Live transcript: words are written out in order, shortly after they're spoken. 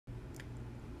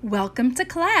Welcome to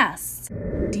class.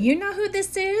 Do you know who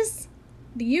this is?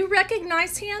 Do you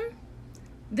recognize him?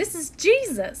 This is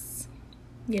Jesus.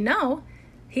 You know,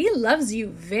 he loves you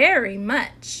very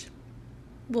much.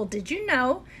 Well, did you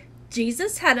know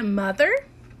Jesus had a mother?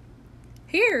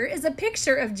 Here is a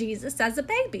picture of Jesus as a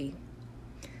baby.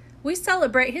 We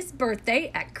celebrate his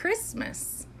birthday at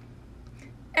Christmas.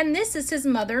 And this is his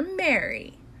mother,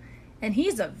 Mary. And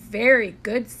he's a very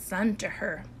good son to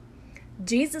her.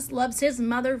 Jesus loves his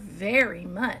mother very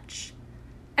much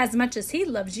as he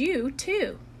loves you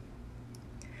too.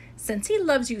 Since he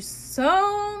loves you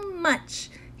so much,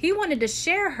 he wanted to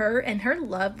share her and her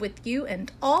love with you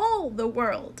and all the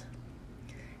world.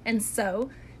 And so,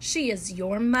 she is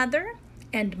your mother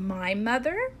and my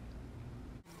mother.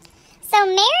 So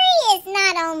Mary is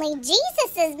not only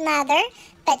Jesus' mother,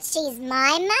 but she's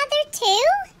my mother too?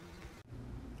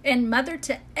 And mother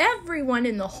to everyone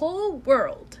in the whole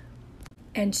world.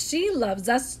 And she loves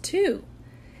us too.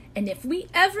 And if we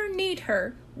ever need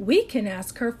her, we can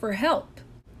ask her for help.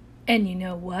 And you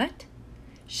know what?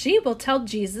 She will tell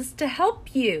Jesus to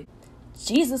help you.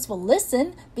 Jesus will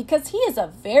listen because he is a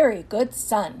very good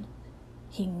son.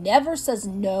 He never says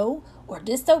no or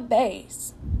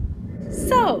disobeys.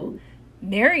 So,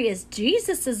 Mary is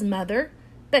Jesus' mother,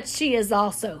 but she is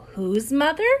also whose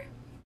mother?